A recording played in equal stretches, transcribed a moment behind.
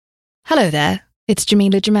Hello there, it's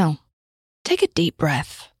Jamila Jamel. Take a deep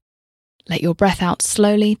breath. Let your breath out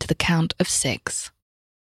slowly to the count of 6.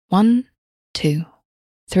 1, 2,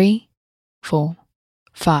 3, 4,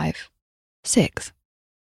 5, 6.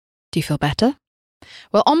 Do you feel better?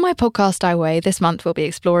 Well, on my podcast, I Weigh, this month we'll be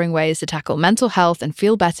exploring ways to tackle mental health and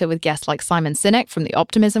feel better with guests like Simon Sinek from The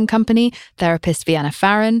Optimism Company, therapist Vienna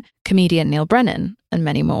Farron, comedian Neil Brennan, and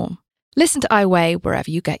many more. Listen to I Weigh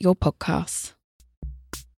wherever you get your podcasts.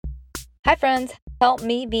 Hi friends, Help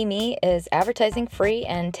Me Be Me is advertising free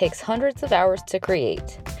and takes hundreds of hours to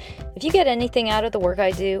create. If you get anything out of the work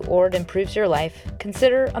I do or it improves your life,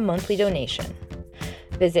 consider a monthly donation.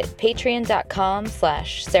 Visit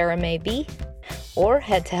patreon.com/SarahMayB or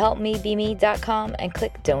head to helpmebeme.com and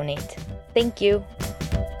click donate. Thank you.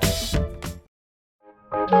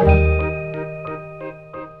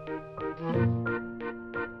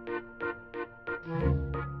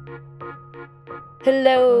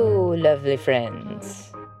 Hello, lovely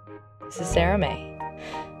friends. This is Sarah May.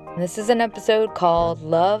 And this is an episode called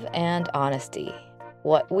Love and Honesty,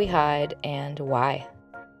 What We Hide and Why.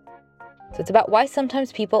 So it's about why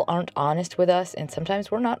sometimes people aren't honest with us and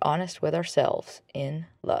sometimes we're not honest with ourselves in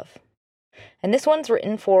love. And this one's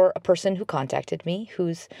written for a person who contacted me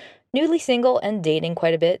who's newly single and dating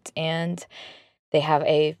quite a bit, and they have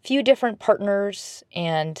a few different partners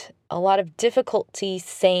and a lot of difficulty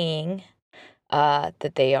saying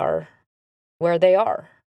that they are where they are,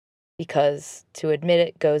 because to admit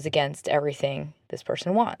it goes against everything this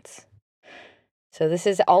person wants. So this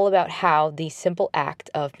is all about how the simple act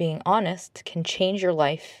of being honest can change your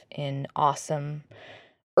life in awesome,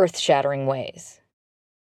 earth-shattering ways.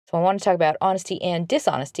 So I want to talk about honesty and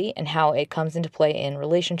dishonesty and how it comes into play in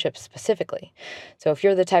relationships specifically. So if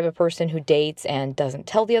you're the type of person who dates and doesn't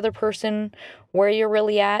tell the other person where you're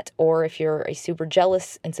really at, or if you're a super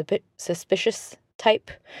jealous and suspicious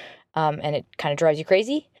type, and it kind of drives you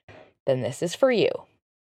crazy, then this is for you.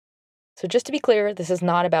 So just to be clear, this is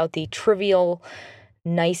not about the trivial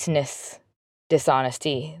niceness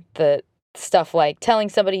dishonesty, the stuff like telling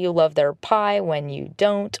somebody you love their pie when you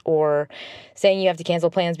don't, or saying you have to cancel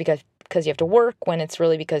plans because you have to work when it's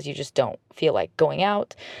really because you just don't feel like going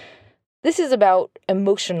out. This is about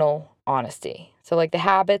emotional honesty. So like the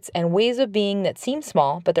habits and ways of being that seem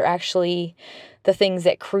small, but they're actually the things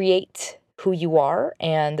that create who you are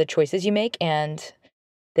and the choices you make, and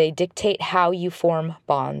they dictate how you form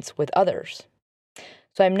bonds with others.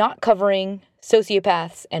 So I'm not covering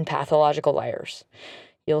sociopaths and pathological liars.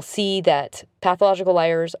 You'll see that pathological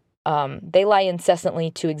liars, they lie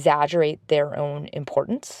incessantly to exaggerate their own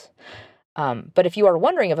importance. But if you are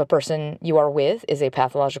wondering if a person you are with is a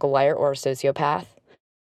pathological liar or a sociopath,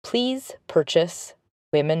 please purchase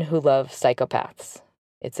Women Who Love Psychopaths.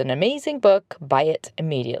 It's an amazing book. Buy it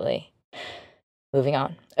immediately. Moving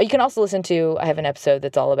on. You can also listen to, I have an episode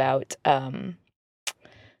that's all about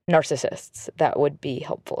narcissists. That would be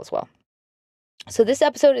helpful as well. So this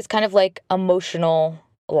episode is kind of like emotional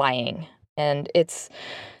lying, and it's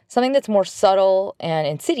something that's more subtle and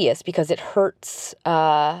insidious because it hurts,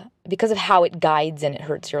 because of how it guides and it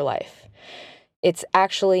hurts your life. It's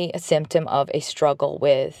actually a symptom of a struggle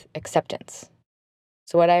with acceptance.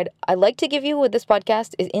 So what I'd like to give you with this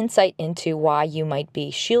podcast is insight into why you might be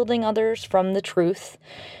shielding others from the truth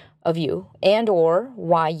of you, and or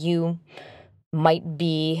why you might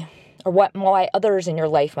be, or why others in your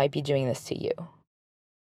life might be doing this to you.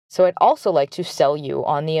 So I'd also like to sell you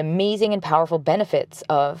on the amazing and powerful benefits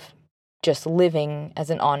of just living as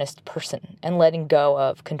an honest person and letting go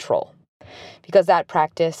of control, because that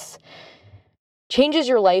practice changes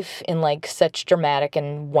your life in like such dramatic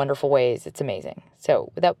and wonderful ways. It's amazing.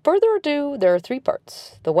 So without further ado, there are 3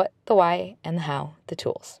 parts: the what, the why, and the how, the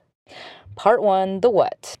tools. Part 1, the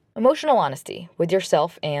what. Emotional honesty with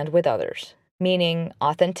yourself and with others, meaning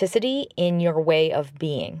authenticity in your way of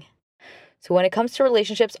being. So when it comes to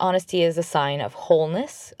relationships, honesty is a sign of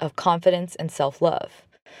wholeness, of confidence, and self-love.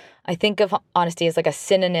 I think of honesty as like a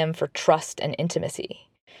synonym for trust and intimacy,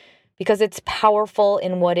 because it's powerful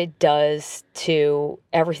in what it does to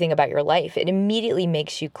everything about your life. It immediately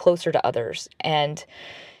makes you closer to others, and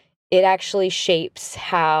it actually shapes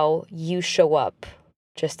how you show up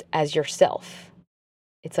just as yourself.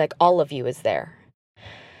 It's like all of you is there.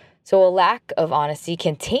 So a lack of honesty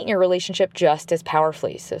can taint your relationship just as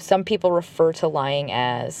powerfully. So some people refer to lying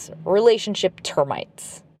as relationship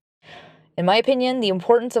termites. In my opinion, the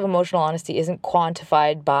importance of emotional honesty isn't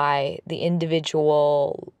quantified by the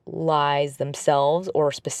individual lies themselves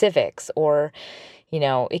or specifics, or,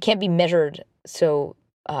 it can't be measured so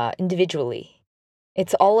individually.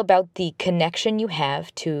 It's all about the connection you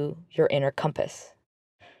have to your inner compass.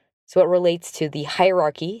 So it relates to the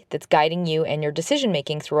hierarchy that's guiding you and your decision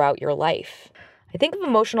making throughout your life. I think of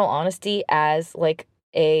emotional honesty as like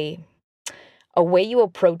a way you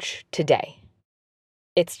approach today.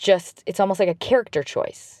 It's almost like a character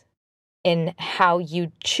choice in how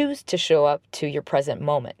you choose to show up to your present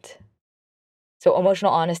moment. So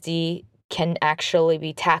emotional honesty can actually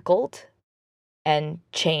be tackled and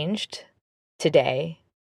changed today,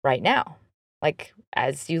 right now, like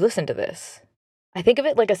as you listen to this. I think of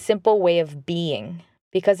it like a simple way of being,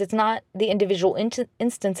 because it's not the individual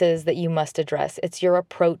instances that you must address. It's your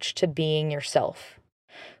approach to being yourself,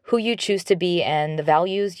 who you choose to be, and the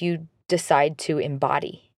values you decide to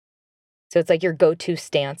embody. So it's like your go-to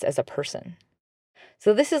stance as a person.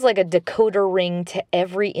 So this is like a decoder ring to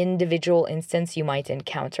every individual instance you might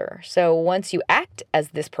encounter. So once you act as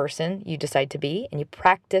this person you decide to be, and you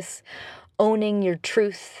practice owning your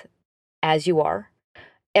truth as you are,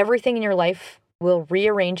 everything in your life will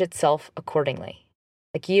rearrange itself accordingly.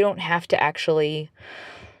 Like you don't have to actually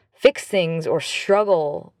fix things or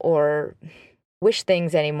struggle or wish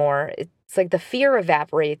things anymore. It's like the fear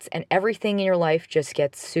evaporates and everything in your life just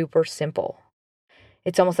gets super simple.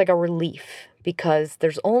 It's almost like a relief because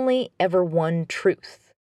there's only ever one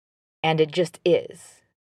truth, and it just is.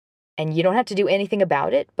 And you don't have to do anything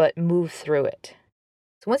about it but move through it.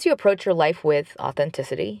 So once you approach your life with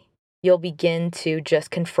authenticity, you'll begin to just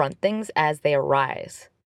confront things as they arise.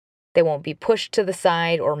 They won't be pushed to the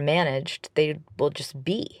side or managed. They will just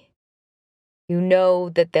be. You know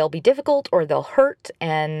that they'll be difficult or they'll hurt,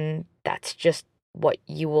 and that's just what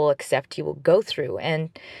you will accept you will go through. And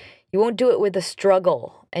you won't do it with a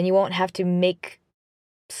struggle, and you won't have to make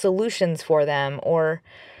solutions for them or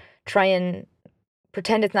try and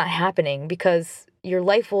pretend it's not happening, because your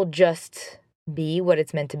life will just be what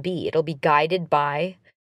it's meant to be. It'll be guided by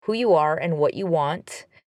who you are and what you want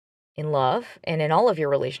in love and in all of your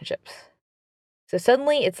relationships. So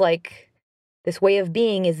suddenly it's like this way of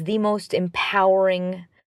being is the most empowering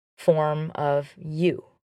form of you,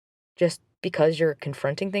 just because you're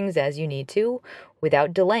confronting things as you need to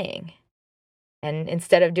without delaying. And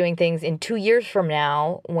instead of doing things in 2 years from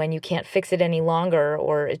now when you can't fix it any longer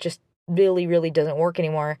or it just really, really doesn't work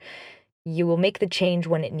anymore, you will make the change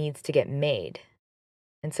when it needs to get made.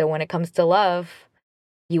 And so when it comes to love,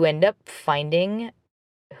 you end up finding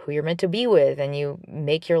who you're meant to be with, and you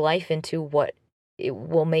make your life into what it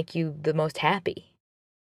will make you the most happy.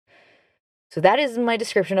 So that is my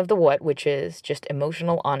description of the what, which is just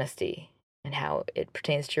emotional honesty and how it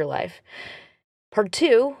pertains to your life. Part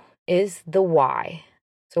 2 is the why.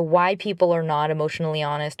 So why people are not emotionally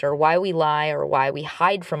honest, or why we lie, or why we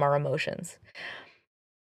hide from our emotions.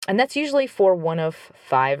 And that's usually for one of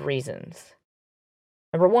 5 reasons.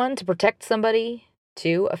 Number 1, to protect somebody.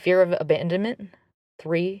 2, a fear of abandonment.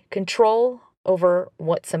 3, control over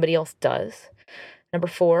what somebody else does. Number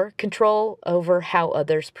 4, control over how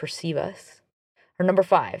others perceive us. Or number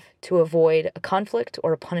 5, to avoid a conflict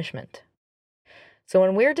or a punishment. So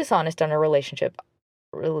when we're dishonest on our relationships,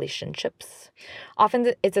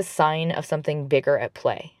 often it's a sign of something bigger at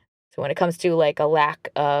play. So when it comes to like a lack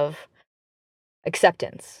of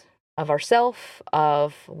acceptance of ourself,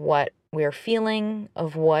 of what we're feeling,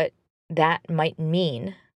 of what that might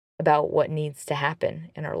mean about what needs to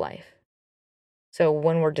happen in our life. So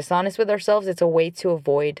when we're dishonest with ourselves, it's a way to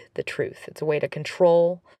avoid the truth. It's a way to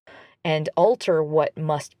control and alter what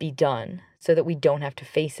must be done so that we don't have to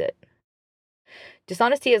face it.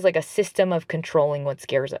 Dishonesty is like a system of controlling what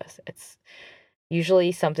scares us. It's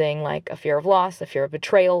usually something like a fear of loss, a fear of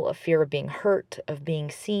betrayal, a fear of being hurt, of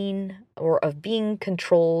being seen, or of being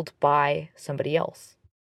controlled by somebody else.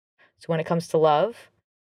 So when it comes to love,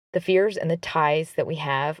 the fears and the ties that we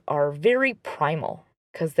have are very primal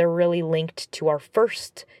because they're really linked to our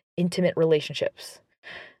first intimate relationships,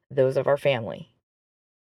 those of our family.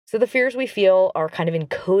 So the fears we feel are kind of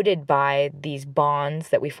encoded by these bonds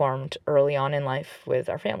that we formed early on in life with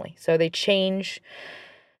our family. So they change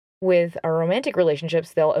with our romantic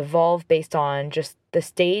relationships. They'll evolve based on just the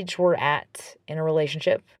stage we're at in a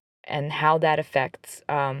relationship and how that affects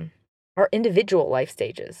our individual life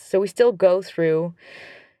stages. So we still go through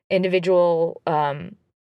individual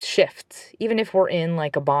shifts, even if we're in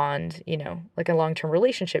like a bond, like a long-term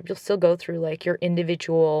relationship, you'll still go through like your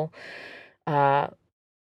individual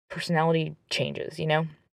personality changes, So I'm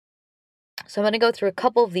going to go through a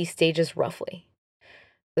couple of these stages roughly.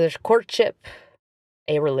 So there's courtship,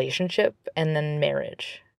 a relationship, and then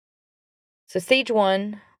marriage. So stage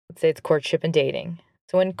 1, let's say it's courtship and dating.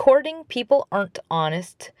 So in courting, people aren't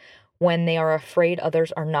honest when they are afraid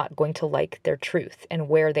others are not going to like their truth and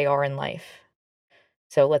where they are in life.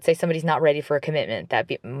 So let's say somebody's not ready for a commitment. That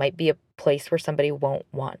might be a place where somebody won't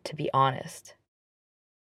want to be honest.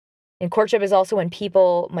 And courtship is also when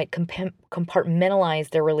people might compartmentalize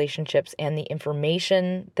their relationships and the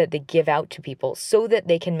information that they give out to people so that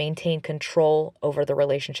they can maintain control over the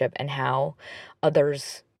relationship and how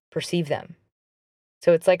others perceive them.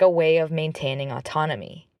 So it's like a way of maintaining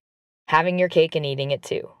autonomy, having your cake and eating it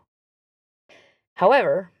too.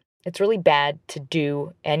 However, it's really bad to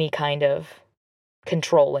do any kind of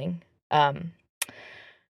controlling,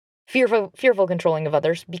 fearful controlling of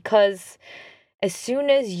others, because as soon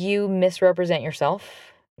as you misrepresent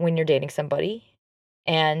yourself when you're dating somebody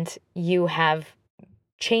and you have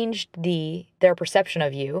changed their perception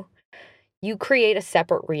of you, you create a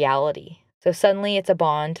separate reality. So suddenly it's a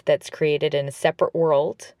bond that's created in a separate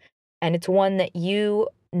world, and it's one that you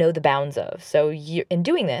know the bounds of. So in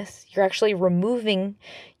doing this, you're actually removing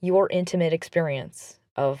your intimate experience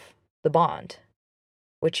of the bond,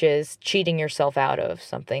 which is cheating yourself out of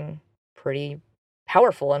something pretty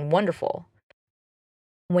powerful and wonderful.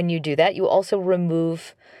 When you do that, you also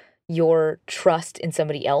remove your trust in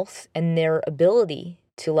somebody else and their ability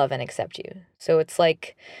to love and accept you. So it's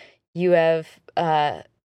like you have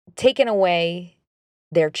taken away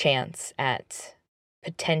their chance at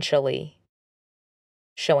potentially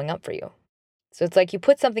showing up for you. So it's like you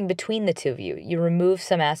put something between the two of you. You remove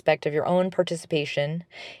some aspect of your own participation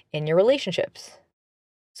in your relationships.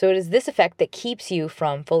 So it is this effect that keeps you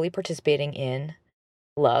from fully participating in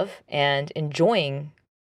love and enjoying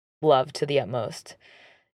love to the utmost.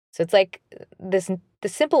 So it's like the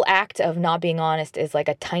simple act of not being honest is like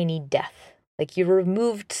a tiny death. Like you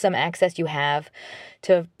removed some access you have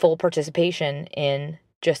to full participation in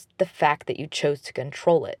just the fact that you chose to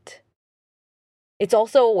control it. It's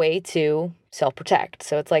also a way to self-protect.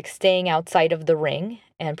 So it's like staying outside of the ring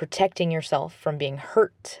and protecting yourself from being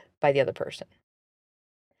hurt by the other person.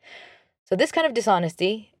 So this kind of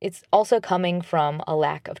dishonesty, it's also coming from a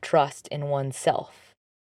lack of trust in oneself.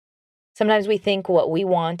 Sometimes we think what we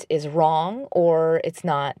want is wrong, or it's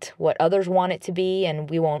not what others want it to be, and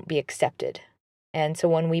we won't be accepted. And so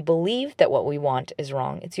when we believe that what we want is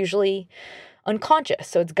wrong, it's usually unconscious.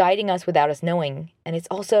 So it's guiding us without us knowing. And it's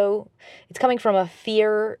coming from a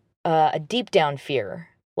fear, a deep down fear,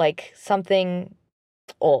 like something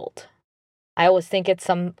old. I always think it's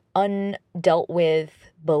some undealt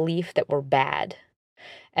with belief that we're bad.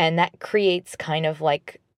 And that creates kind of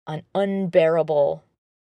like an unbearable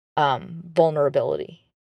vulnerability.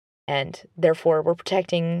 And therefore, we're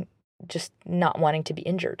protecting just not wanting to be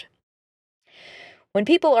injured. When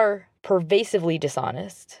people are pervasively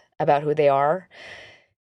dishonest about who they are,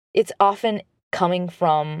 it's often coming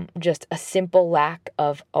from just a simple lack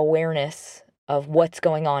of awareness of what's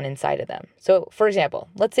going on inside of them. So, for example,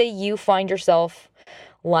 let's say you find yourself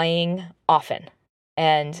lying often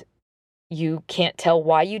and you can't tell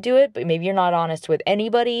why you do it, but maybe you're not honest with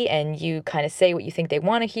anybody and you kind of say what you think they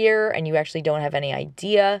want to hear and you actually don't have any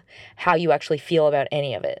idea how you actually feel about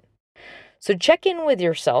any of it. So check in with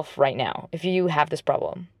yourself right now if you have this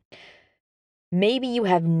problem. Maybe you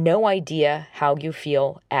have no idea how you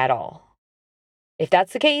feel at all. If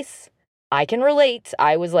that's the case, I can relate.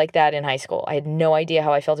 I was like that in high school. I had no idea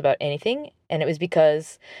how I felt about anything, and it was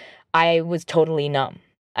because I was totally numb.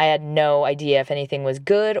 I had no idea if anything was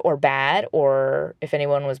good or bad, or if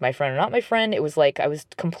anyone was my friend or not my friend. It was like I was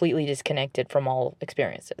completely disconnected from all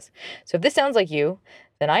experiences. So if this sounds like you,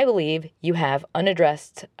 then I believe you have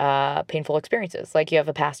unaddressed painful experiences, like you have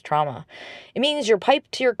a past trauma. It means your pipe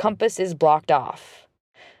to your compass is blocked off.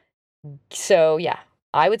 So yeah,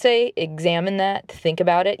 I would say examine that, think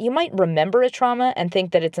about it. You might remember a trauma and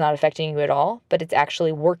think that it's not affecting you at all, but it's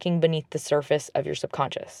actually working beneath the surface of your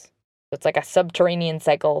subconscious. It's like a subterranean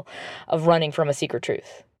cycle of running from a secret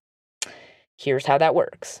truth. Here's how that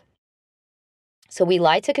works. So we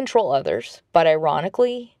lie to control others, but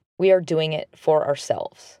ironically, we are doing it for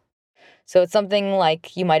ourselves. So it's something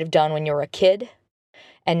like you might have done when you were a kid,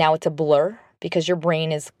 and now it's a blur because your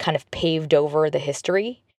brain is kind of paved over the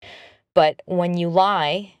history. But when you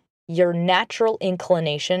lie, your natural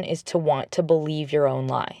inclination is to want to believe your own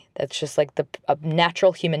lie. That's just like a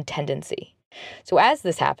natural human tendency. So as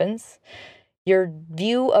this happens, your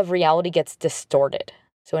view of reality gets distorted.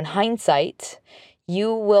 So in hindsight,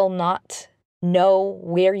 you will not know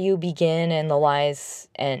where you begin and the lies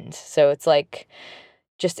end. So it's like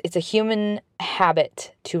it's a human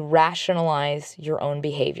habit to rationalize your own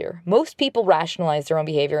behavior. Most people rationalize their own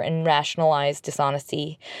behavior and rationalize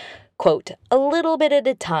dishonesty, quote, a little bit at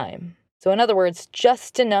a time. So in other words,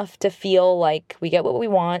 just enough to feel like we get what we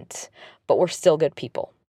want, but we're still good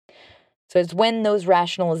people. So it's when those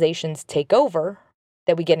rationalizations take over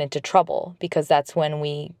that we get into trouble, because that's when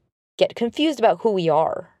we get confused about who we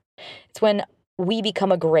are. It's when we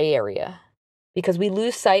become a gray area because we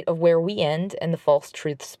lose sight of where we end and the false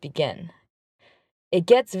truths begin. It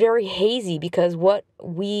gets very hazy because what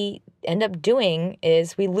we end up doing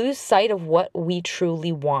is we lose sight of what we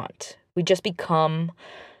truly want. We just become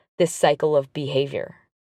this cycle of behavior,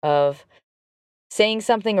 of saying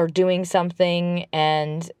something or doing something,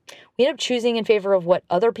 and we end up choosing in favor of what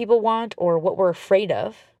other people want or what we're afraid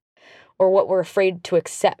of or what we're afraid to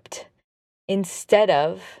accept instead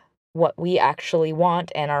of what we actually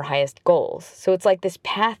want and our highest goals. So it's like this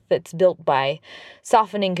path that's built by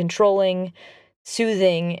softening, controlling,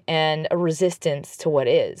 soothing, and a resistance to what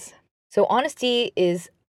is. So honesty is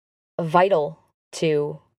vital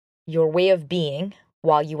to your way of being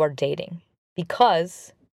while you are dating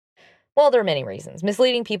because, well, there are many reasons.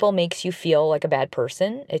 Misleading people makes you feel like a bad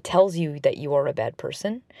person. It tells you that you are a bad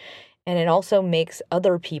person. And it also makes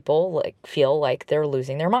other people feel like they're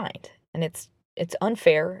losing their mind. And it's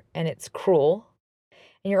unfair and it's cruel.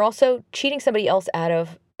 And you're also cheating somebody else out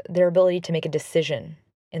of their ability to make a decision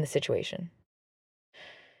in the situation.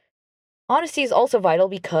 Honesty is also vital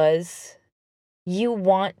because you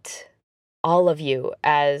want all of you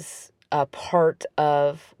as a part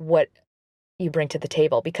of what you bring to the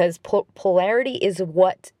table, because polarity is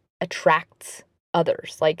what attracts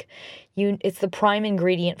others. It's the prime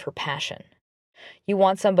ingredient for passion. You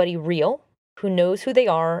want somebody real who knows who they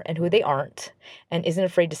are and who they aren't and isn't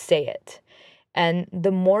afraid to say it. And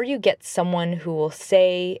the more you get someone who will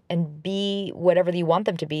say and be whatever you want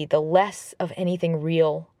them to be, the less of anything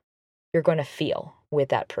real you're going to feel with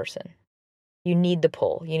that person. You need the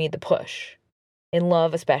pull, you need the push. In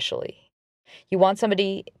love especially. You want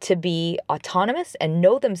somebody to be autonomous and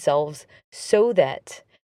know themselves so that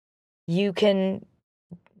you can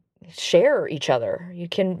share each other.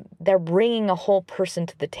 They're bringing a whole person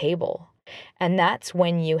to the table. And that's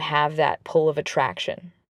when you have that pull of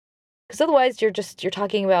attraction. Because otherwise you're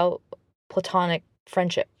talking about platonic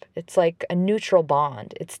friendship. It's like a neutral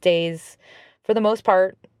bond. It stays, for the most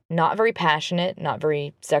part, not very passionate, not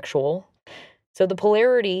very sexual. So the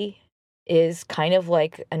polarity is kind of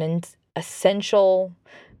like an essential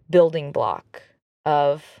building block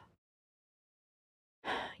of,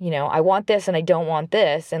 I want this and I don't want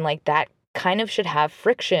this. And that kind of should have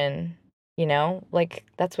friction,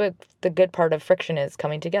 that's what the good part of friction is,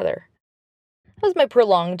 coming together. That was my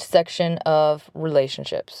prolonged section of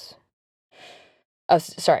relationships.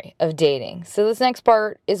 Of dating. So this next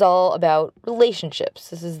part is all about relationships.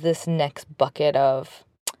 This is this next bucket of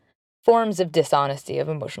forms of dishonesty, of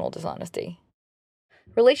emotional dishonesty.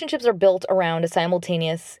 Relationships are built around a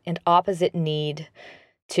simultaneous and opposite need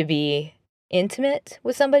to be intimate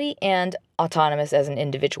with somebody and autonomous as an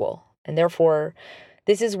individual. And therefore,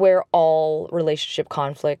 this is where all relationship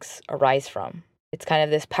conflicts arise from. It's kind of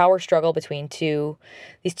this power struggle between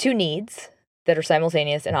these two needs that are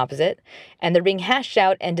simultaneous and opposite, and they're being hashed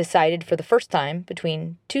out and decided for the first time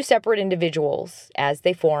between two separate individuals as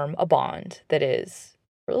they form a bond that is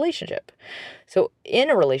a relationship. So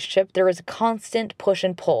in a relationship, there is a constant push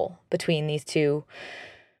and pull between these two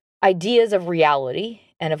ideas of reality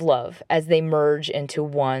and of love as they merge into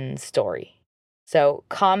one story. So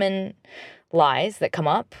common lies that come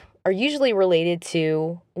up are usually related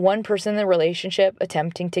to one person in the relationship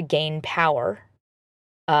attempting to gain power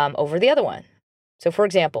over the other one. So for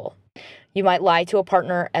example, you might lie to a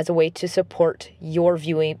partner as a way to support your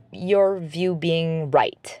view being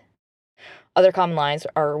right. Other common lies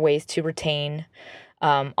are ways to retain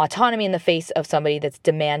autonomy in the face of somebody that's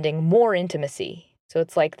demanding more intimacy. So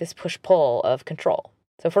it's like this push-pull of control.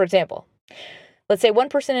 So for example, let's say one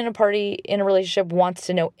person in a relationship wants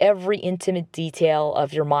to know every intimate detail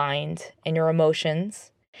of your mind and your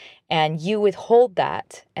emotions, and you withhold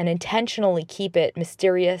that and intentionally keep it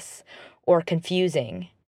mysterious or confusing.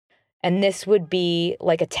 And this would be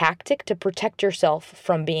like a tactic to protect yourself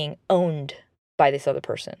from being owned by this other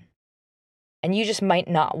person. And you just might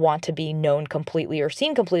not want to be known completely or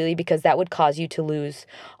seen completely because that would cause you to lose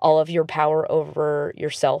all of your power over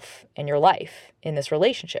yourself and your life in this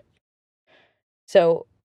relationship. So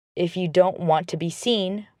if you don't want to be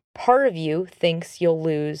seen, part of you thinks you'll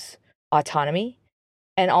lose autonomy.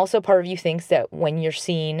 And also part of you thinks that when you're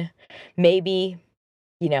seen, maybe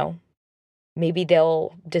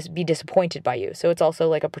they'll just be disappointed by you. So it's also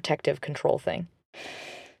like a protective control thing.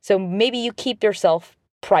 So maybe you keep yourself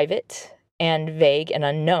private and vague and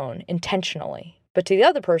unknown intentionally. But to the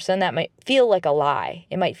other person, that might feel like a lie.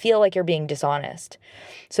 It might feel like you're being dishonest.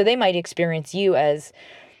 So they might experience you as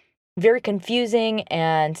very confusing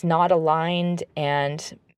and not aligned,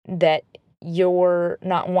 and that you're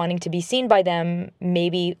not wanting to be seen by them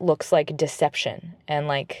maybe looks like deception and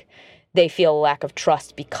like they feel a lack of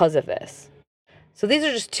trust because of this. So these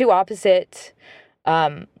are just two opposite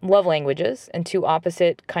love languages and two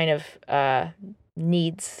opposite kind of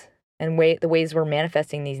needs and the ways we're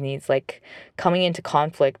manifesting these needs, like coming into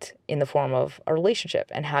conflict in the form of a relationship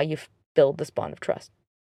and how you build this bond of trust.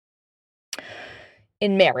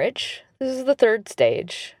 In marriage, this is the third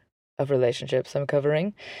stage of relationships I'm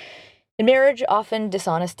covering. In marriage, often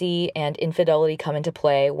dishonesty and infidelity come into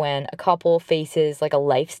play when a couple faces like a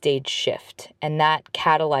life stage shift, and that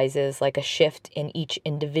catalyzes like a shift in each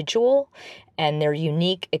individual and their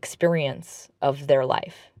unique experience of their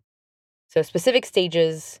life. So specific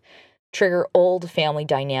stages trigger old family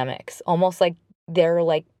dynamics, almost like they're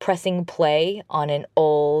like pressing play on an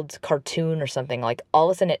old cartoon or something. Like all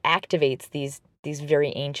of a sudden it activates these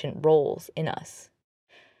very ancient roles in us.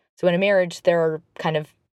 So in a marriage, there are kind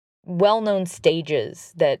of well-known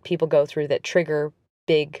stages that people go through that trigger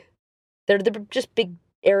they're just big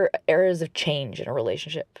eras of change in a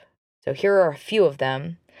relationship. So here are a few of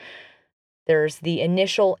them. There's the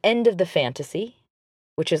initial end of the fantasy,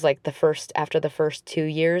 which is like after the first 2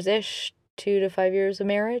 years-ish, 2 to 5 years of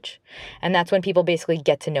marriage. And that's when people basically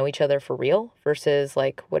get to know each other for real versus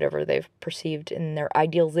like whatever they've perceived in their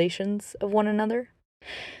idealizations of one another.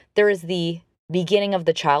 There is the beginning of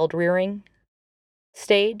the child rearing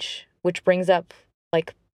stage, which brings up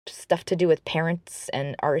like stuff to do with parents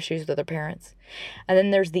and our issues with our parents. And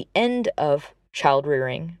then there's the end of child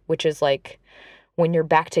rearing, which is like when you're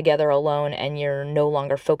back together alone and you're no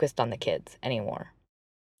longer focused on the kids anymore.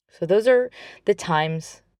 So those are the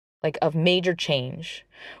times like of major change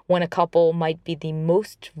when a couple might be the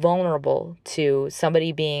most vulnerable to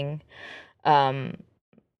somebody being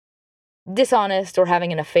dishonest or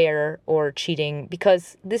having an affair or cheating,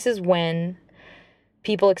 because this is when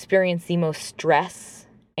people experience the most stress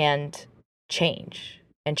and change.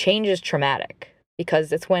 And change is traumatic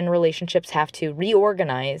because it's when relationships have to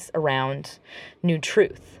reorganize around new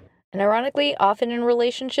truth. And ironically, often in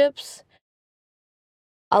relationships,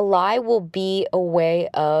 a lie will be a way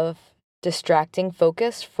of distracting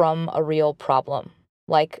focus from a real problem.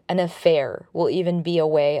 Like an affair will even be a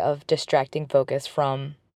way of distracting focus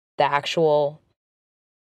from the actual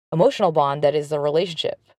emotional bond that is the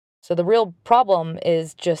relationship. So the real problem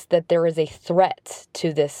is just that there is a threat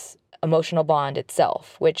to this emotional bond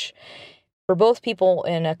itself, which for both people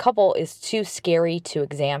in a couple is too scary to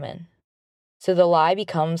examine. So the lie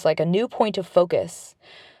becomes like a new point of focus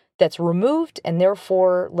that's removed and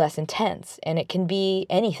therefore less intense. And it can be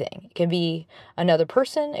anything. It can be another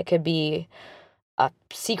person. It could be a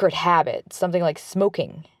secret habit, something like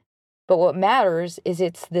smoking. But what matters is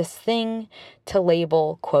it's this thing to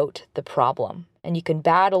label, quote, the problem. And you can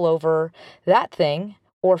battle over that thing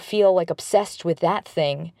or feel like obsessed with that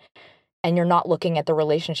thing and you're not looking at the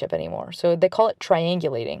relationship anymore. So they call it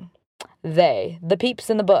triangulating. The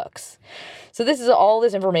peeps in the books. So all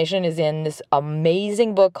this information is in this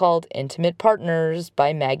amazing book called Intimate Partners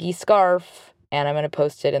by Maggie Scarf. And I'm going to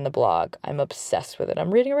post it in the blog. I'm obsessed with it.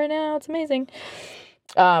 I'm reading it right now. It's amazing.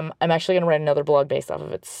 I'm actually going to write another blog based off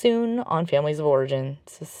of it soon on families of origin.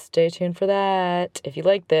 So stay tuned for that if you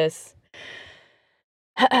like this.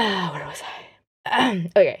 Where was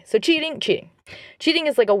I? Okay, so cheating. Cheating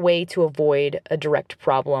is like a way to avoid a direct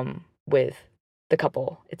problem with the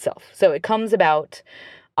couple itself. So it comes about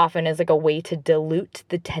often as like a way to dilute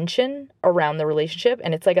the tension around the relationship.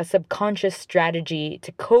 And it's like a subconscious strategy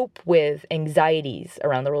to cope with anxieties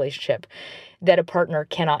around the relationship that a partner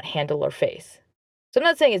cannot handle or face. So I'm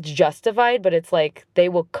not saying it's justified, but it's like they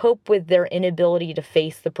will cope with their inability to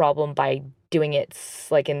face the problem by doing it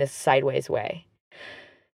like in this sideways way.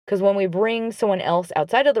 Because when we bring someone else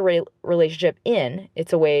outside of the relationship in,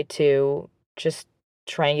 it's a way to just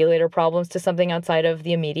triangulate our problems to something outside of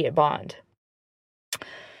the immediate bond.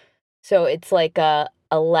 So it's like a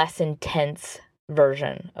less intense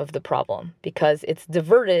version of the problem because it's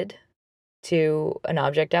diverted to an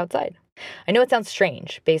object outside. I know it sounds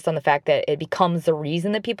strange based on the fact that it becomes the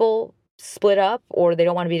reason that people split up or they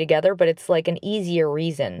don't want to be together, but it's like an easier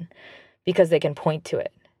reason because they can point to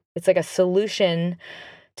it. It's like a solution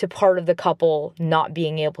to part of the couple not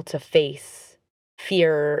being able to face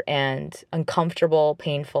fear and uncomfortable,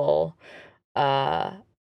 painful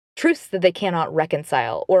truths that they cannot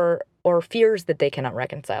reconcile or fears that they cannot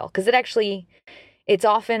reconcile. Because it's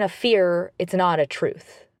often a fear, it's not a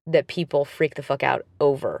truth that people freak the fuck out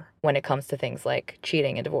over when it comes to things like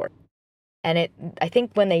cheating and divorce. And I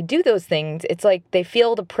think when they do those things, it's like they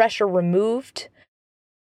feel the pressure removed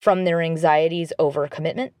from their anxieties over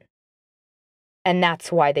commitment. And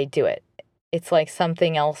that's why they do it. It's like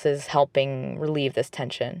something else is helping relieve this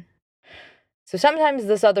tension. So sometimes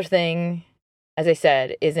this other thing, as I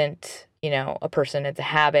said, isn't, a person, it's a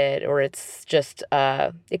habit, or it's just,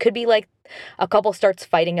 it could be like a couple starts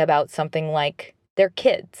fighting about something like their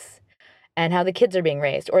kids and how the kids are being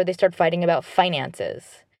raised, or they start fighting about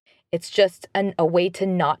finances. It's just a way to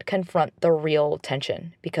not confront the real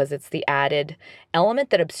tension because it's the added element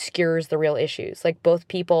that obscures the real issues. Like both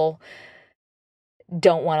people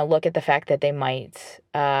don't want to look at the fact that they might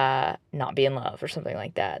not be in love or something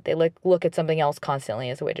like that. They look at something else constantly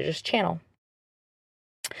as a way to just channel.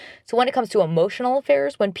 So when it comes to emotional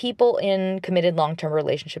affairs, when people in committed long-term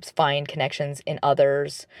relationships find connections in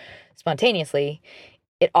others spontaneously,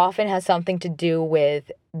 it often has something to do with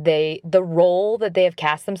the role that they have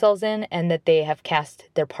cast themselves in and that they have cast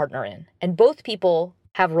their partner in. And both people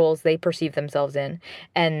have roles they perceive themselves in,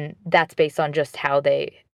 and that's based on just how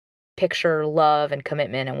they picture love and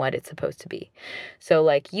commitment and what it's supposed to be. So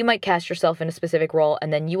like you might cast yourself in a specific role,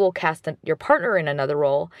 and then you will cast your partner in another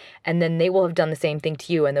role, and then they will have done the same thing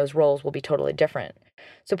to you, and those roles will be totally different.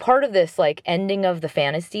 So part of this like ending of the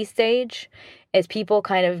fantasy stage is people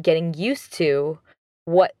kind of getting used to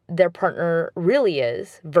what their partner really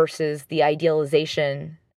is versus the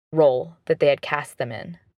idealization role that they had cast them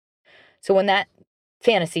in. So when that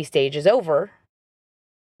fantasy stage is over,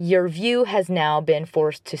 your view has now been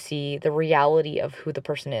forced to see the reality of who the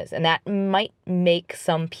person is. And that might make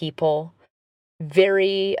some people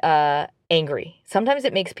very angry. Sometimes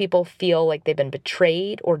it makes people feel like they've been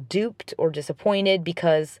betrayed or duped or disappointed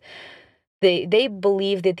because they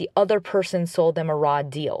believe that the other person sold them a raw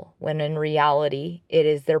deal, when in reality, it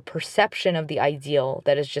is their perception of the ideal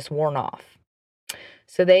that is just worn off.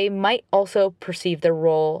 So they might also perceive their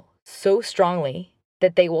role so strongly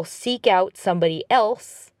that they will seek out somebody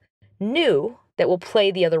else new that will play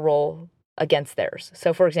the other role against theirs.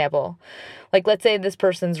 So for example, like let's say this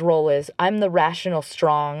person's role is, I'm the rational,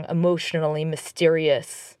 strong, emotionally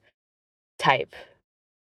mysterious type.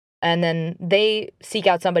 And then they seek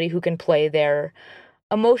out somebody who can play their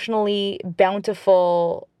emotionally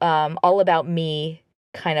bountiful, all about me,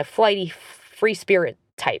 kind of flighty, free spirit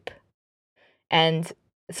type. And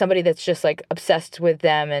somebody that's just like obsessed with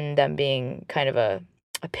them and them being kind of a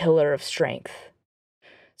pillar of strength.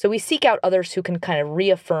 So we seek out others who can kind of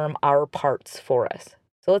reaffirm our parts for us.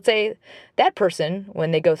 So let's say that person,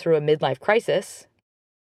 when they go through a midlife crisis,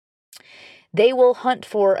 they will hunt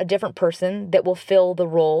for a different person that will fill the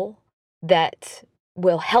role that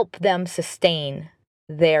will help them sustain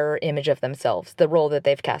their image of themselves, the role that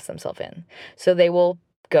they've cast themselves in. So they will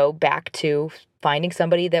go back to finding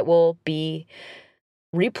somebody that will be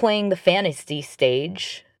replaying the fantasy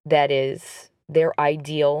stage that is their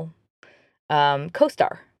ideal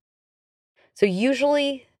co-star. So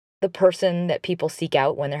usually the person that people seek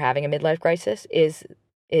out when they're having a midlife crisis is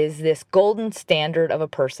this golden standard of a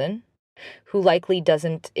person who likely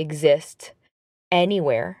doesn't exist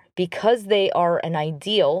anywhere because they are an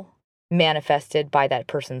ideal manifested by that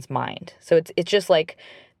person's mind. So it's just like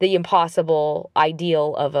the impossible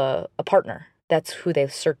ideal of a partner. That's who they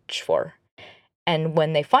search for. And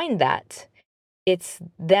when they find that, it's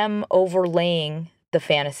them overlaying the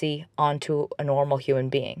fantasy onto a normal human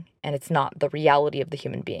being, and it's not the reality of the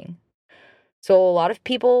human being. So a lot of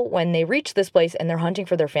people, when they reach this place and they're hunting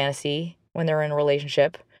for their fantasy, when they're in a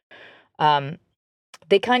relationship,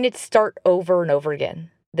 they kind of start over and over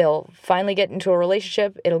again. They'll finally get into a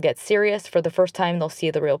relationship. It'll get serious. For the first time, they'll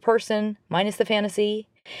see the real person, minus the fantasy.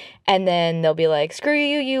 And then they'll be like, screw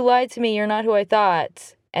you, you lied to me. You're not who I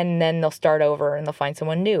thought. And then they'll start over and they'll find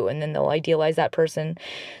someone new. And then they'll idealize that person.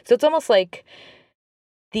 So it's almost like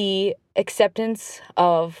the acceptance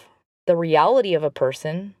of the reality of a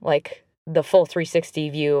person, like the full 360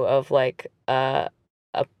 view of like a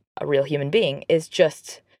real human being, is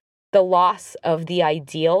just the loss of the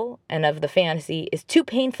ideal and of the fantasy is too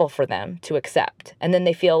painful for them to accept. And then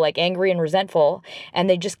they feel like angry and resentful, and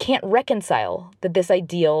they just can't reconcile that this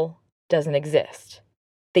ideal doesn't exist.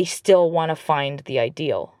 They still want to find the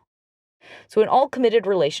ideal. So in all committed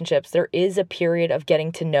relationships, there is a period of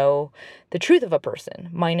getting to know the truth of a person,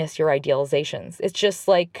 minus your idealizations. It's just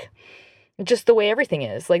the way everything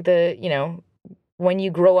is. Like when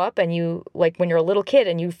you grow up and you, like when you're a little kid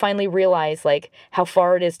and you finally realize like how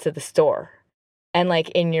far it is to the store. And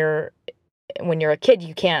like when you're a kid,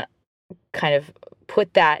 you can't kind of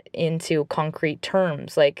put that into concrete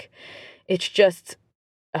terms. Like it's just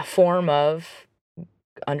a form of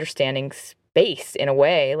understanding space in a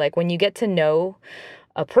way. Like when you get to know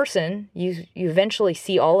a person, you eventually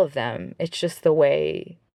see all of them. It's just the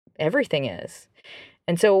way everything is.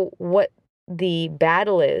 And so what the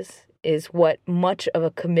battle is what much of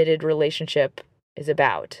a committed relationship is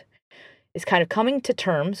about, is kind of coming to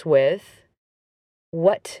terms with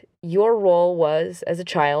what your role was as a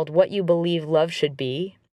child, what you believe love should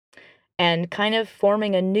be, and kind of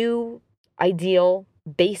forming a new ideal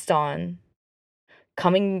based on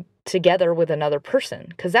coming together with another person,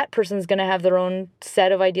 because that person's going to have their own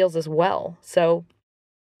set of ideals as well. So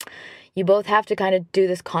you both have to kind of do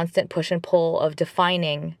this constant push and pull of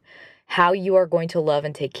defining how you are going to love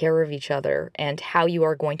and take care of each other and how you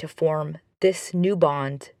are going to form this new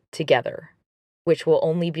bond together, which will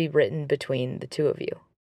only be written between the two of you.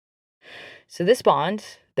 So this bond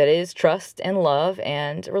that is trust and love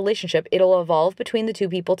and relationship, it'll evolve between the two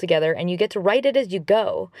people together, and you get to write it as you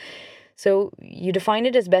go. So you define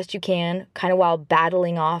it as best you can, kind of while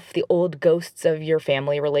battling off the old ghosts of your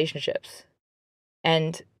family relationships.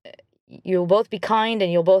 And you'll both be kind,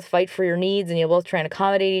 and you'll both fight for your needs, and you'll both try and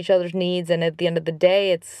accommodate each other's needs. And at the end of the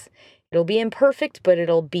day, it'll be imperfect, but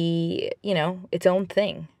it'll be, its own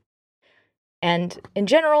thing. And in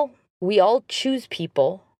general, we all choose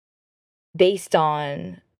people based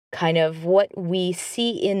on kind of what we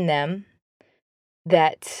see in them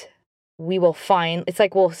that we will find. It's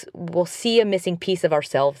like we'll see a missing piece of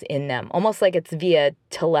ourselves in them, almost like it's via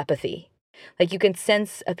telepathy. Like you can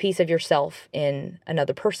sense a piece of yourself in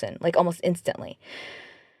another person, like almost instantly.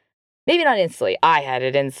 Maybe not instantly. I had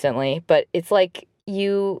it instantly, but it's like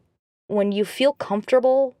when you feel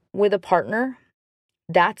comfortable with a partner,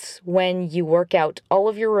 that's when you work out all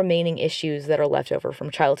of your remaining issues that are left over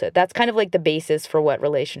from childhood. That's kind of like the basis for what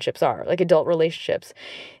relationships are, like adult relationships.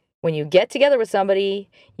 When you get together with somebody,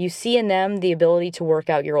 you see in them the ability to work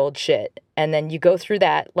out your old shit. And then you go through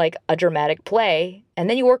that like a dramatic play, and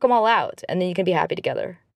then you work them all out, and then you can be happy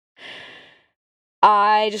together.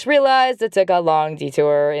 I just realized it took a long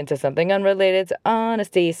detour into something unrelated to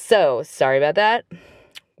honesty. So sorry about that.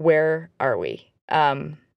 Where are we?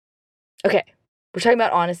 Okay. We're talking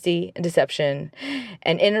about honesty and deception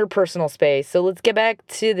and interpersonal space. So let's get back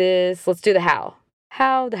to this. Let's do the how.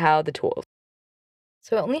 The tools.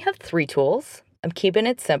 So I only have 3 tools. I'm keeping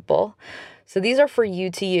it simple. So these are for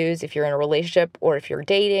you to use if you're in a relationship, or if you're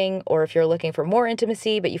dating, or if you're looking for more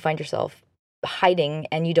intimacy, but you find yourself hiding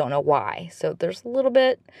and you don't know why. So there's a little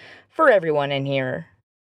bit for everyone in here.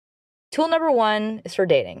 Tool number 1 is for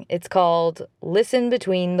dating. It's called Listen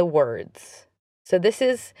Between the Words. So this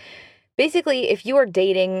is basically, if you are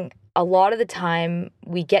dating, a lot of the time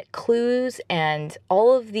we get clues and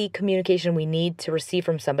all of the communication we need to receive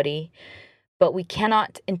from somebody, but we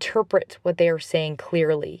cannot interpret what they are saying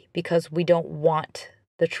clearly because we don't want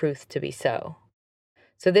the truth to be so.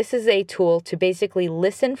 So this is a tool to basically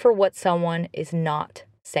listen for what someone is not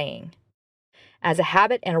saying. As a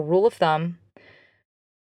habit and a rule of thumb,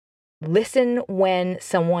 listen when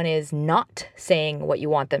someone is not saying what you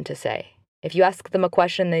want them to say. If you ask them a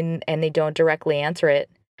question and they don't directly answer it,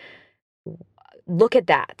 look at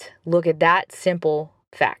that. Look at that simple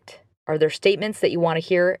fact. Are there statements that you want to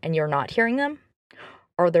hear and you're not hearing them?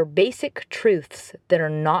 Are there basic truths that are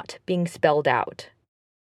not being spelled out?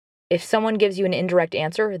 If someone gives you an indirect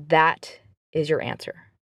answer, that is your answer.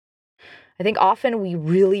 I think often we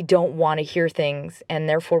really don't want to hear things, and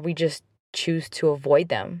therefore we just choose to avoid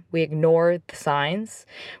them. We ignore the signs.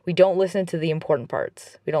 We don't listen to the important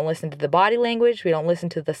parts. We don't listen to the body language. We don't listen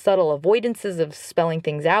to the subtle avoidances of spelling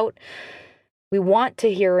things out. We want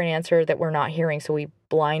to hear an answer that we're not hearing, so we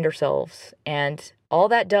blind ourselves. And all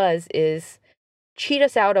that does is cheat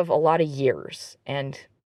us out of a lot of years and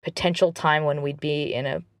potential time when we'd be in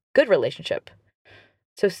a good relationship.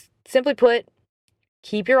 So simply put,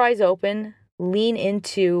 keep your eyes open, lean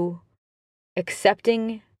into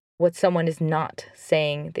accepting what someone is not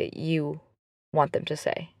saying that you want them to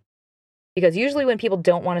say. Because usually when people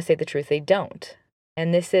don't want to say the truth, they don't.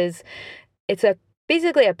 And it's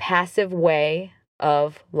basically a passive way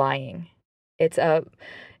of lying. It's a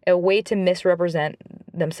way to misrepresent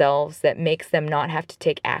themselves that makes them not have to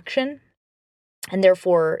take action. And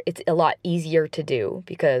therefore, it's a lot easier to do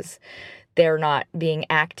because they're not being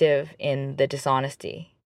active in the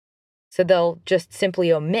dishonesty. So they'll just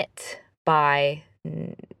simply omit by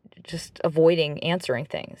just avoiding answering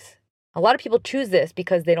things. A lot of people choose this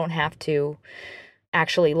because they don't have to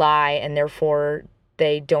actually lie, and therefore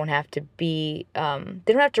they don't have to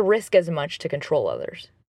risk as much to control others.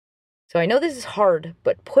 So I know this is hard,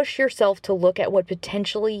 but push yourself to look at what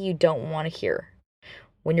potentially you don't want to hear.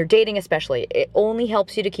 When you're dating especially, it only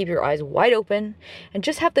helps you to keep your eyes wide open and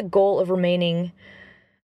just have the goal of remaining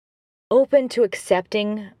open to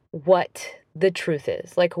accepting what the truth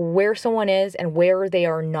is, like where someone is and where they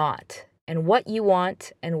are not, and what you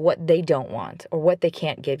want and what they don't want, or what they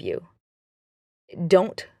can't give you.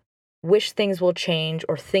 Don't wish things will change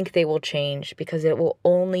or think they will change, because it will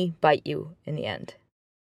only bite you in the end.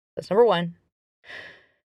 That's number 1.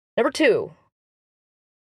 Number 2,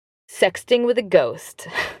 sexting with a ghost.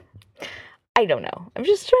 I don't know. I'm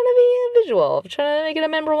just trying to be visual. I'm trying to make it a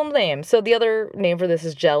memorable name. So the other name for this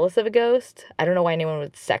is jealous of a ghost. I don't know why anyone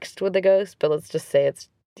would sext with a ghost, but let's just say it's,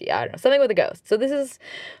 I don't know, something with a ghost. So this is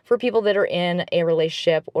for people that are in a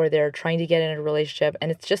relationship or they're trying to get in a relationship,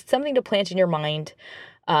 and it's just something to plant in your mind.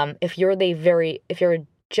 If you're a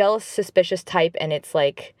jealous, suspicious type and it's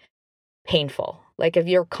like painful. Like if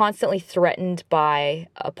you're constantly threatened by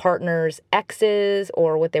a partner's exes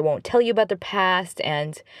or what they won't tell you about their past,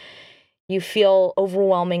 and you feel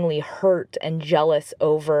overwhelmingly hurt and jealous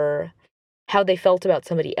over how they felt about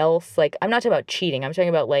somebody else. Like, I'm not talking about cheating. I'm talking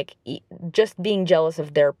about like just being jealous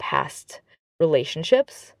of their past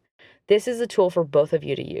relationships. This is a tool for both of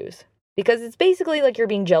you to use because it's basically like you're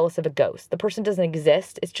being jealous of a ghost. The person doesn't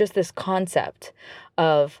exist. It's just this concept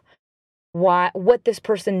of what this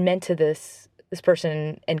person meant to this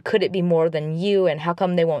person, and could it be more than you, and how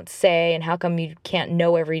come they won't say, and how come you can't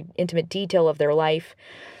know every intimate detail of their life.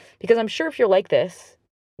 Because I'm sure if you're like this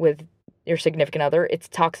with your significant other, it's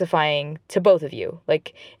toxifying to both of you.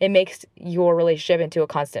 Like, it makes your relationship into a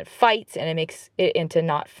constant fight, and it makes it into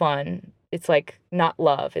not fun. It's like not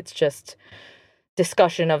love. It's just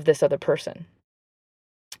discussion of this other person.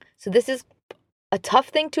 So this is a tough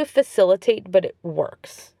thing to facilitate, but it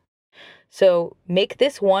works. So make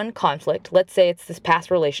this one conflict, let's say it's this past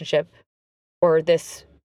relationship or this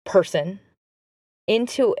person,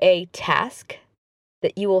 into a task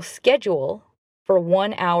that you will schedule for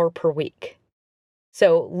 1 hour per week.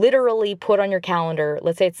 So literally put on your calendar,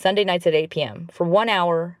 let's say it's Sunday nights at 8 p.m. For 1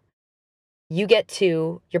 hour,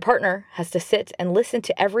 your partner has to sit and listen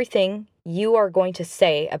to everything you are going to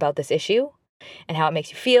say about this issue and how it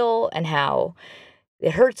makes you feel and how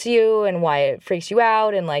it hurts you and why it freaks you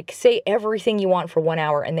out, and like say everything you want for 1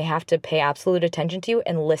 hour, and they have to pay absolute attention to you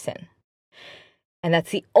and listen. And that's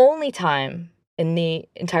the only time in the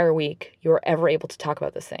entire week you're ever able to talk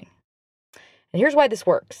about this thing. And here's why this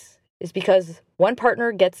works, is because one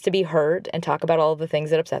partner gets to be heard and talk about all of the things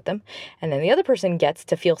that upset them, and then the other person gets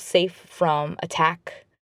to feel safe from attack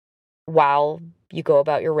while you go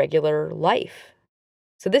about your regular life.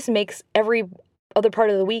 So this makes every other part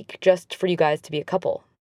of the week just for you guys to be a couple.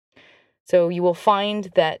 So you will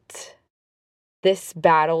find that this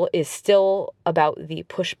battle is still about the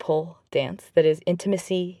push-pull dance that is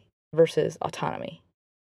intimacy versus autonomy.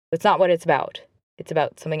 It's not what it's about. It's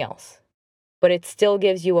about something else. But it still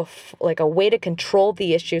gives you a way to control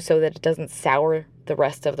the issue so that it doesn't sour the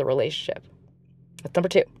rest of the relationship. That's number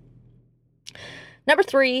 2. Number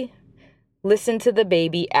 3, listen to the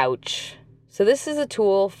baby ouch. So this is a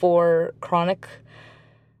tool for chronic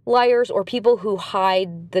liars or people who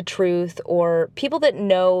hide the truth, or people that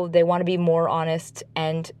know they want to be more honest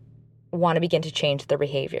and want to begin to change their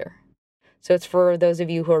behavior. So it's for those of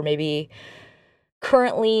you who are maybe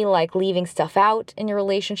currently like leaving stuff out in your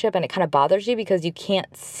relationship and it kind of bothers you because you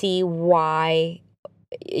can't see why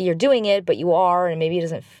you're doing it, but you are, and maybe it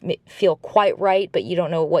doesn't feel quite right, but you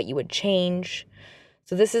don't know what you would change.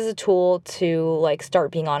 So this is a tool to like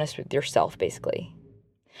start being honest with yourself, basically.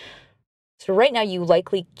 So right now you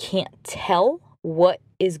likely can't tell what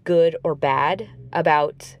is good or bad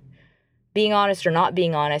about being honest or not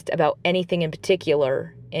being honest about anything in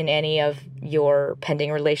particular in any of your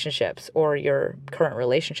pending relationships or your current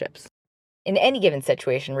relationships. In any given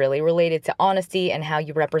situation, really, related to honesty and how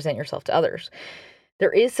you represent yourself to others.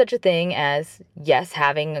 There is such a thing as, yes,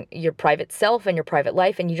 having your private self and your private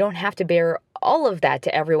life, and you don't have to bear all of that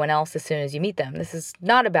to everyone else as soon as you meet them. This is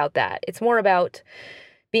not about that. It's more about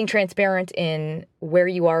being transparent in where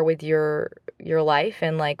you are with your life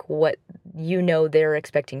and like what you know they're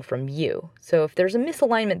expecting from you. So if there's a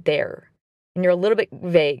misalignment there and you're a little bit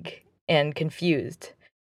vague and confused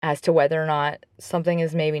as to whether or not something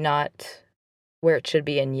is maybe not where it should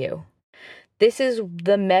be in you, this is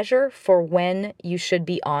the measure for when you should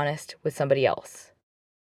be honest with somebody else.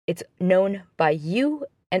 It's known by you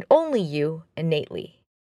and only you innately.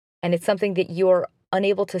 And it's something that you're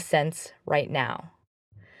unable to sense right now.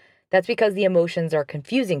 That's because the emotions are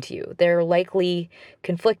confusing to you. They're likely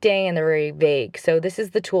conflicting and they're very vague. So this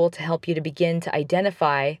is the tool to help you to begin to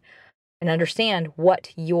identify and understand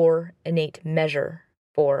what your innate measure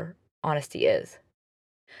for honesty is.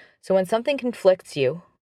 So when something conflicts you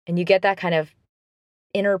and you get that kind of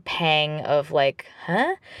inner pang of like,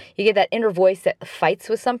 huh? You get that inner voice that fights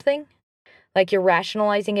with something. Like you're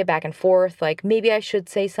rationalizing it back and forth. Like, maybe I should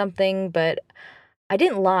say something, but I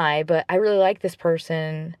didn't lie, but I really like this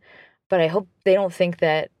person. But I hope they don't think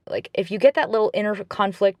that, like, if you get that little inner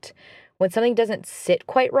conflict when something doesn't sit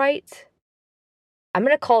quite right, I'm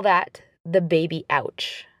going to call that the baby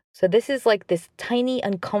ouch. So this is like this tiny,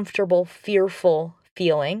 uncomfortable, fearful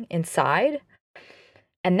feeling inside.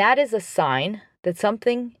 And that is a sign that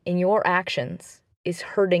something in your actions is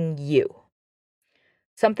hurting you.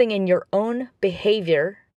 Something in your own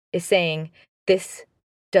behavior is saying, this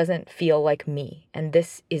doesn't feel like me, and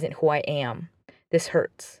this isn't who I am. This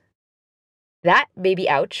hurts. That, baby,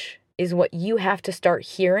 ouch, is what you have to start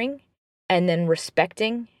hearing and then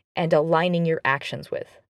respecting and aligning your actions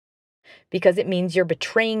with. Because it means you're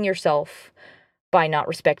betraying yourself by not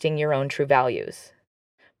respecting your own true values.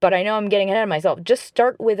 But I know I'm getting ahead of myself. Just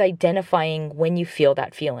start with identifying when you feel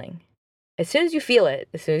that feeling. As soon as you feel it,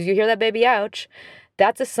 as soon as you hear that baby ouch,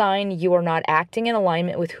 that's a sign you are not acting in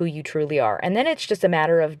alignment with who you truly are. And then it's just a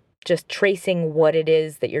matter of just tracing what it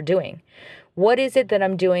is that you're doing. What is it that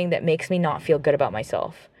I'm doing that makes me not feel good about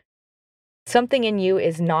myself? Something in you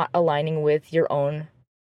is not aligning with your own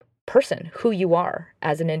person, who you are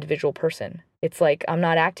as an individual person. It's like, I'm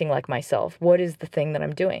not acting like myself. What is the thing that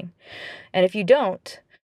I'm doing? And if you don't,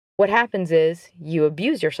 what happens is you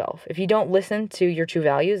abuse yourself. If you don't listen to your true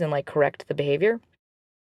values and correct the behavior,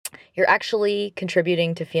 you're actually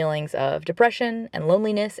contributing to feelings of depression and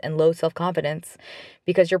loneliness and low self-confidence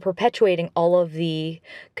because you're perpetuating all of the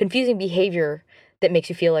confusing behavior that makes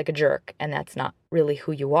you feel like a jerk, and that's not really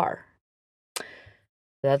who you are. So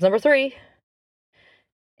that's number 3.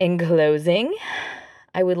 In closing,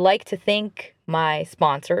 I would like to thank my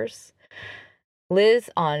sponsors. Liz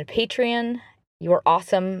on Patreon, you're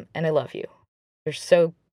awesome and I love you.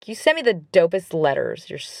 You send me the dopest letters.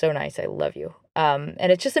 You're so nice. I love you. And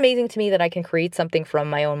it's just amazing to me that I can create something from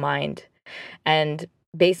my own mind and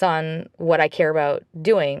based on what I care about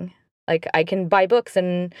doing. I can buy books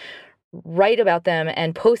and write about them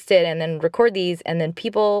and post it and then record these, and then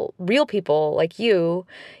real people like you,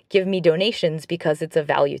 give me donations because it's of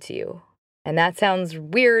value to you. And that sounds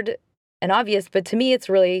weird and obvious, but to me it's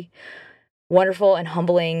really wonderful and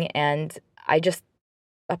humbling, and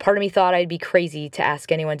a part of me thought I'd be crazy to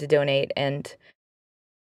ask anyone to donate, and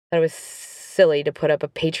that it was silly to put up a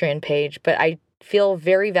Patreon page, but I feel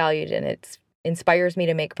very valued, and it inspires me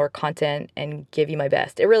to make more content and give you my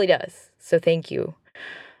best. It really does. So thank you.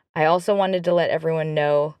 I also wanted to let everyone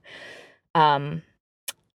know I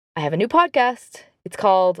have a new podcast. It's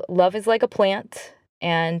called Love is Like a Plant,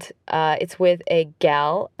 and it's with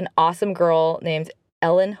an awesome girl named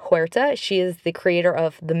Ellen Huerta. She is the creator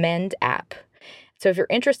of the Mend app. So if you're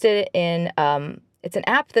interested in, it's an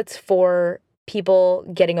app that's for people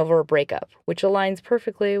getting over a breakup, which aligns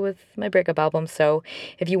perfectly with my breakup album. So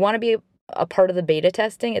if you want to be a part of the beta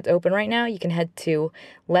testing, it's open right now. You can head to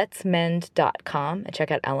letsmend.com and check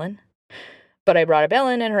out Ellen. But I brought up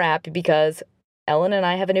Ellen and her app because Ellen and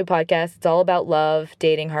I have a new podcast. It's all about love,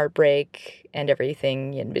 dating, heartbreak, and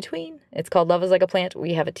everything in between. It's called Love is Like a Plant.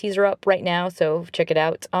 We have a teaser up right now, so check it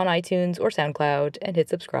out on iTunes or SoundCloud and hit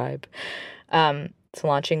subscribe. It's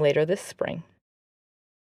launching later this spring.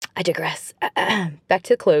 I digress. Back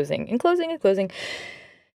to closing. In closing,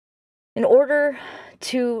 in order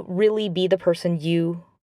to really be the person you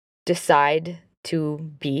decide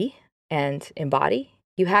to be and embody,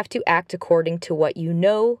 you have to act according to what you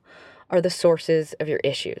know are the sources of your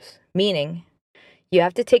issues. Meaning, you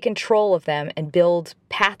have to take control of them and build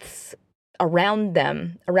paths around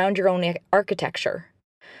them, around your own architecture.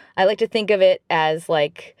 I like to think of it as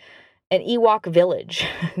like an Ewok village.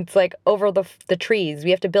 It's like over the trees.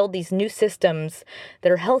 We have to build these new systems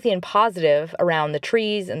that are healthy and positive around the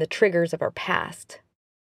trees and the triggers of our past.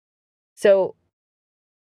 So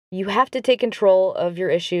you have to take control of your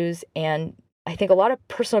issues, and I think a lot of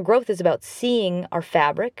personal growth is about seeing our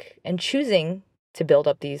fabric and choosing to build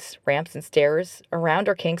up these ramps and stairs around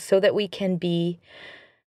our kinks so that we can be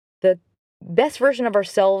the best version of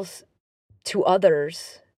ourselves to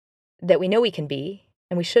others that we know we can be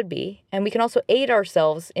and we should be. And we can also aid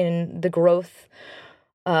ourselves in the growth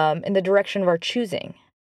in the direction of our choosing.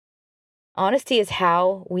 Honesty is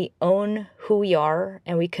how we own who we are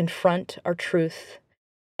and we confront our truth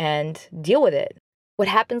and deal with it. What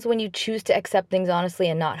happens when you choose to accept things honestly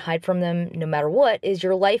and not hide from them no matter what is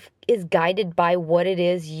your life is guided by what it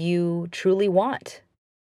is you truly want.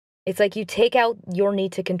 It's like you take out your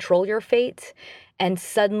need to control your fate and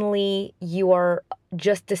suddenly you are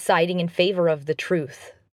just deciding in favor of the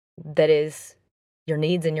truth that is your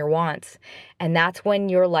needs and your wants. And that's when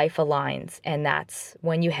your life aligns, and that's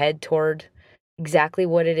when you head toward exactly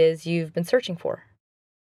what it is you've been searching for.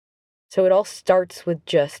 So it all starts with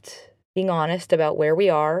just being honest about where we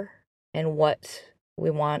are and what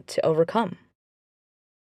we want to overcome.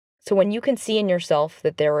 So when you can see in yourself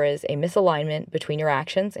that there is a misalignment between your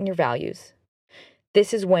actions and your values,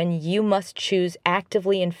 this is when you must choose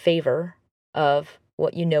actively in favor of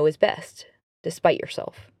what you know is best, despite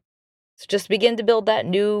yourself. So just begin to build that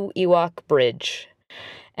new Ewok bridge.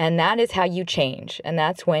 And that is how you change. And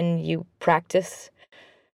that's when you practice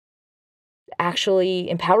actually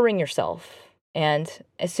empowering yourself. And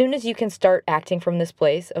as soon as you can start acting from this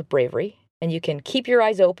place of bravery, and you can keep your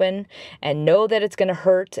eyes open and know that it's going to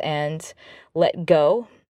hurt and let go,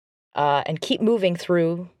 and keep moving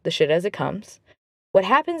through the shit as it comes, what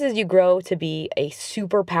happens is you grow to be a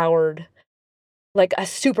superpowered, like a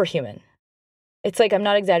superhuman. It's like, I'm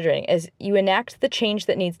not exaggerating, as you enact the change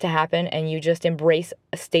that needs to happen and you just embrace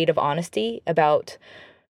a state of honesty about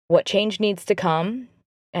what change needs to come,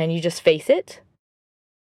 and you just face it,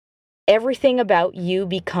 everything about you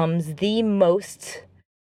becomes the most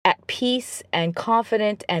at peace and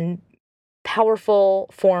confident and powerful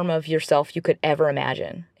form of yourself you could ever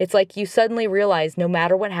imagine. It's like you suddenly realize no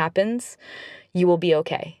matter what happens, you will be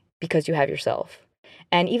okay because you have yourself.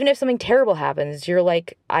 And even if something terrible happens, you're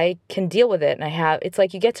like, I can deal with it. And it's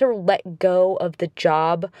like you get to let go of the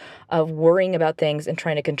job of worrying about things and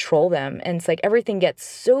trying to control them. And it's like everything gets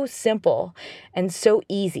so simple and so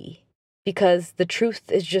easy because the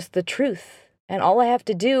truth is just the truth. And all I have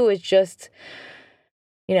to do is just,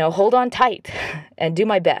 hold on tight and do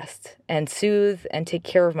my best and soothe and take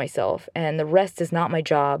care of myself. And the rest is not my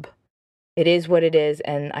job. It is what it is.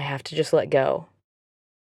 And I have to just let go.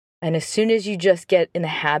 And as soon as you just get in the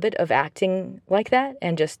habit of acting like that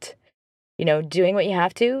and just, doing what you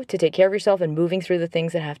have to take care of yourself and moving through the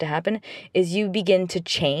things that have to happen, is you begin to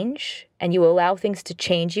change and you allow things to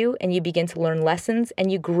change you and you begin to learn lessons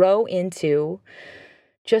and you grow into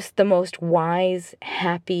just the most wise,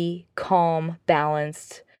 happy, calm,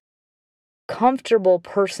 balanced, comfortable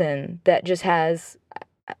person that just has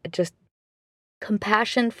just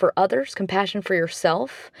compassion for others, compassion for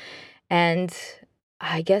yourself, and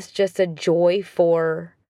I guess just a joy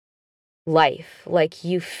for life. Like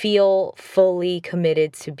you feel fully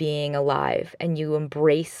committed to being alive and you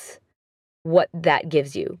embrace what that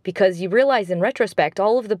gives you, because you realize in retrospect,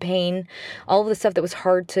 all of the pain, all of the stuff that was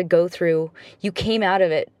hard to go through, you came out of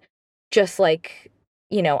it just like,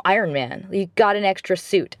 Iron Man. You got an extra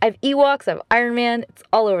suit. I have Ewoks, I have Iron Man, it's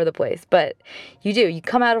all over the place. But you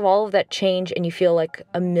come out of all of that change and you feel like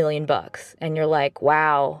 $1,000,000. And you're like,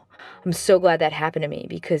 wow, I'm so glad that happened to me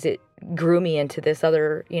because it grew me into this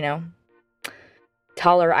other,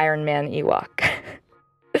 taller Iron Man Ewok.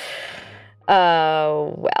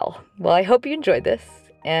 Well, I hope you enjoyed this,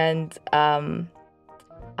 and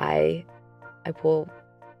I will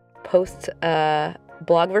post a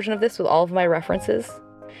blog version of this with all of my references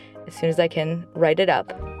as soon as I can write it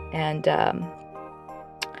up, and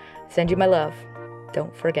send you my love.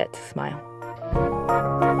 Don't forget to smile.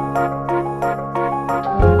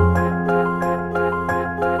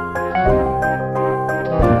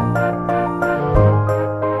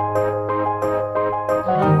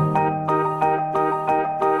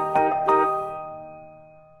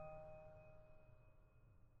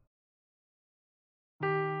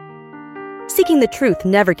 Seeking the truth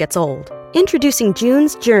never gets old. Introducing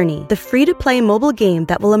June's Journey, the free-to-play mobile game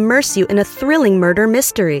that will immerse you in a thrilling murder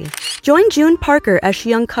mystery. Join June Parker as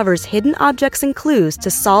she uncovers hidden objects and clues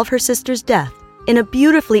to solve her sister's death in a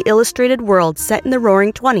beautifully illustrated world set in the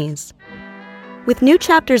Roaring '20s. With new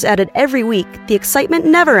chapters added every week, the excitement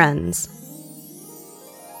never ends.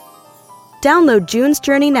 Download June's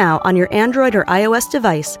Journey now on your Android or iOS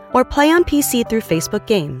device, or play on PC through Facebook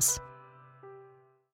Games.